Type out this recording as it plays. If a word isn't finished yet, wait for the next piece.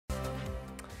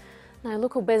Now,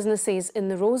 local businesses in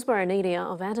the Roseburn area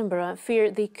of Edinburgh fear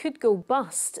they could go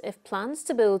bust if plans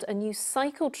to build a new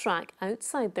cycle track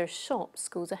outside their shops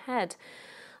goes ahead.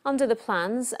 Under the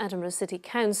plans, Edinburgh City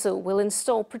Council will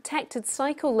install protected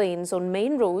cycle lanes on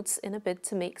main roads in a bid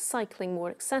to make cycling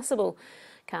more accessible.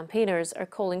 Campaigners are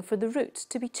calling for the route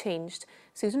to be changed.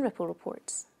 Susan Ripple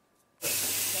reports.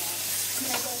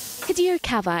 Kadir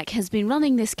Kavak has been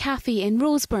running this cafe in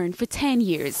Roseburn for 10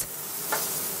 years.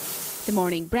 The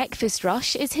morning breakfast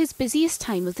rush is his busiest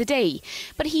time of the day,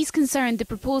 but he's concerned the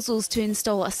proposals to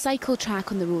install a cycle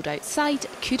track on the road outside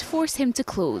could force him to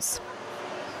close.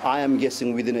 I am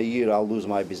guessing within a year I'll lose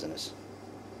my business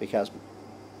because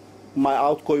my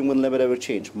outgoing will never ever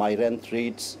change. My rent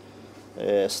rates,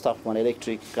 stuff, my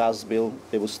electric, gas bill,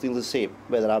 they will still the same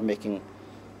whether I'm making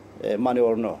money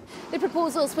or no. The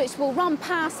proposals, which will run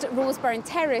past Roseburn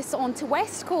Terrace onto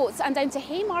Westcoats and down to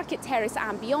Haymarket Terrace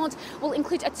and beyond, will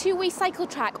include a two-way cycle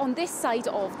track on this side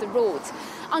of the road.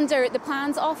 Under the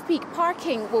plans, off-peak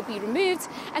parking will be removed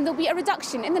and there'll be a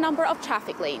reduction in the number of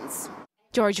traffic lanes.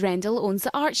 George Rendell owns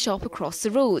the art shop across the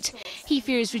road. He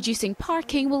fears reducing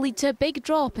parking will lead to a big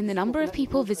drop in the number of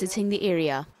people visiting the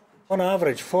area. On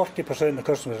average, 40% of the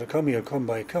customers that come here come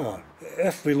by car.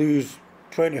 If we lose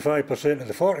 25% of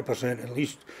the 40% at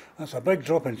least, that's a big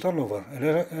drop in turnover. And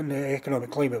in the economic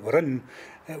climate we're in,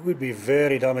 it would be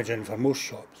very damaging for most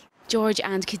shops. George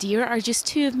and Kadir are just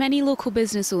two of many local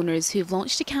business owners who've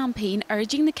launched a campaign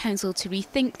urging the council to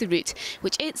rethink the route,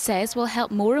 which it says will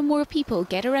help more and more people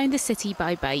get around the city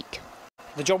by bike.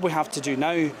 The job we have to do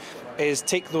now is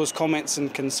take those comments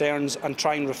and concerns and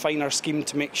try and refine our scheme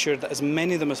to make sure that as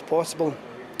many of them as possible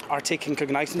are taken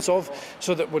cognizance of,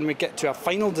 so that when we get to a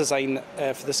final design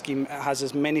for the scheme, it has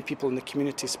as many people in the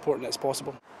community supporting it as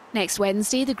possible. Next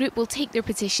Wednesday, the group will take their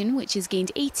petition, which has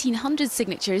gained 1,800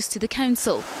 signatures, to the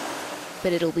council.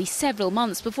 But it'll be several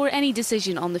months before any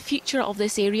decision on the future of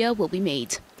this area will be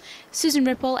made. Susan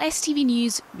Ripple, STV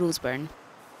News, Roseburn.